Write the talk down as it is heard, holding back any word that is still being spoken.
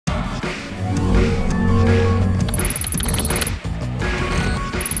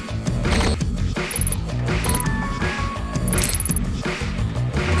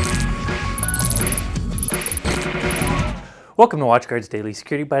Welcome to WatchGuard's Daily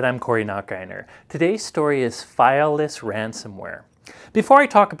Security Byte. I'm Nachreiner. Today's story is Fileless ransomware. Before I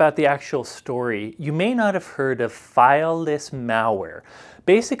talk about the actual story, you may not have heard of fileless malware.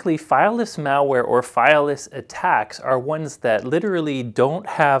 Basically, fileless malware or fileless attacks are ones that literally don't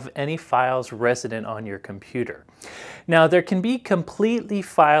have any files resident on your computer. Now, there can be completely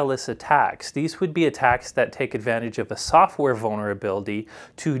fileless attacks. These would be attacks that take advantage of a software vulnerability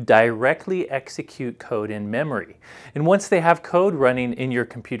to directly execute code in memory. And once they have code running in your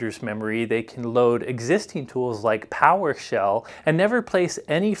computer's memory, they can load existing tools like PowerShell and never place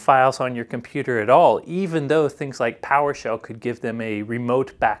any files on your computer at all, even though things like PowerShell could give them a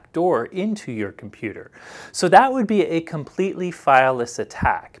remote backdoor into your computer. So that would be a completely fileless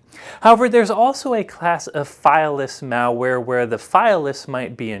attack. However, there's also a class of fileless malware where the fileless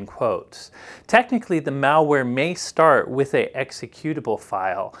might be in quotes. Technically, the malware may start with an executable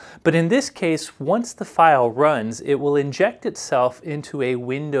file, but in this case, once the file runs, it will inject itself into a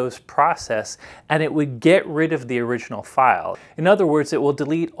Windows process and it would get rid of the original file. In other words, it will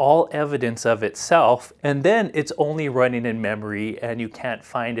delete all evidence of itself, and then it's only running in memory and you can't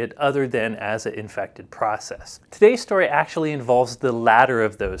find it other than as an infected process. Today's story actually involves the latter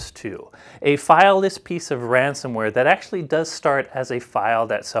of those two, a fileless piece of ransomware that actually does start as a file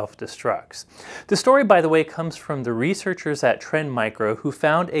that self-destructs. The story, by the way, comes from the researchers at Trend Micro who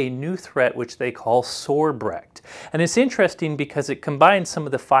found a new threat which they call Sorbrecht. And it's interesting because it combines some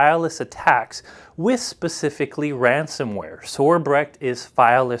of the fileless attacks with specifically ransomware. Sorbrecht is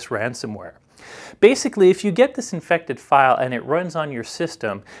fileless ransomware. Basically, if you get this infected file and it runs on your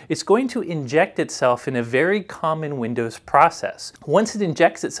system, it's going to inject itself in a very common Windows process. Once it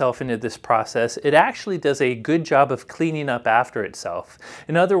injects itself into this process, it actually does a good job of cleaning up after itself.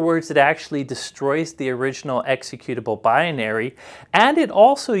 In other words, it actually destroys the original executable binary, and it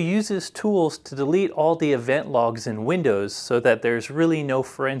also uses tools to delete all the event logs in Windows so that there's really no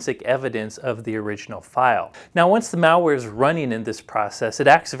forensic evidence of the original file. Now, once the malware is running in this process, it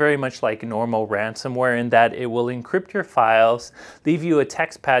acts very much like normal ransomware in that it will encrypt your files, leave you a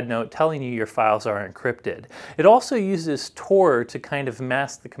text pad note telling you your files are encrypted. It also uses Tor to kind of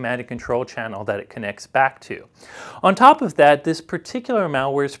mask the command and control channel that it connects back to. On top of that, this particular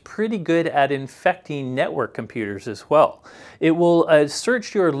malware is pretty good at infecting network computers as well. It will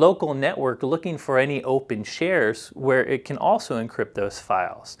search your local network looking for any open shares where it can also encrypt those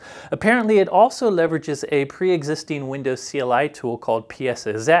files. Apparently, it also leverages a pre-existing Windows CLI tool called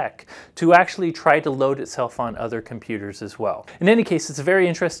CISSP to actually try to load itself on other computers as well. In any case, it's a very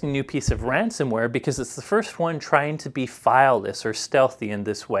interesting new piece of ransomware because it's the first one trying to be fileless or stealthy in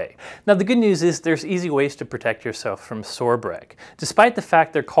this way. Now, the good news is there's easy ways to protect yourself from Sorbrecht. Despite the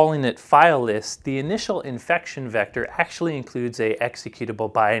fact they're calling it fileless, the initial infection vector actually includes a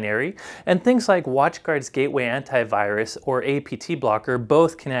executable binary, and things like WatchGuard's Gateway Antivirus or APT blocker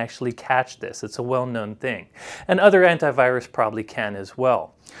both can actually catch this. It's a well-known thing. And other antivirus probably can as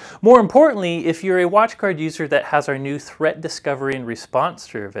well. More importantly, if you're a WatchGuard user that has our new threat discovery and response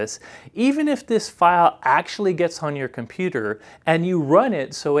service, even if this file actually gets on your computer and you run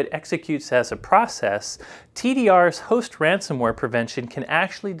it so it executes as a process, TDR's host ransomware prevention can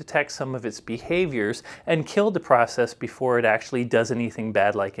actually detect some of its behaviors and kill the process before it actually does anything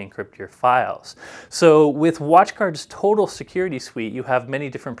bad like encrypt your files. So with WatchGuard's total security suite, you have many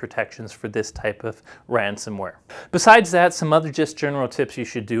different protections for this type of ransomware. Besides that, some other just general tips you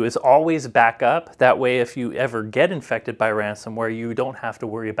should do is always back up. That way, if you ever get infected by ransomware, you don't have to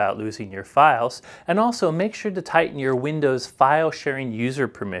worry about losing your files. And also make sure to tighten your Windows file sharing user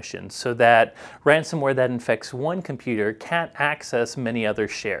permissions so that ransomware that infects one computer can't access many other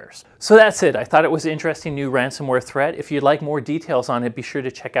shares. So that's it. I thought it was an interesting new ransomware threat. If you'd like more details on it, be sure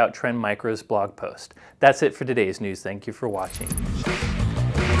to check out Trend Micro's blog post. That's it for today's news. Thank you for watching.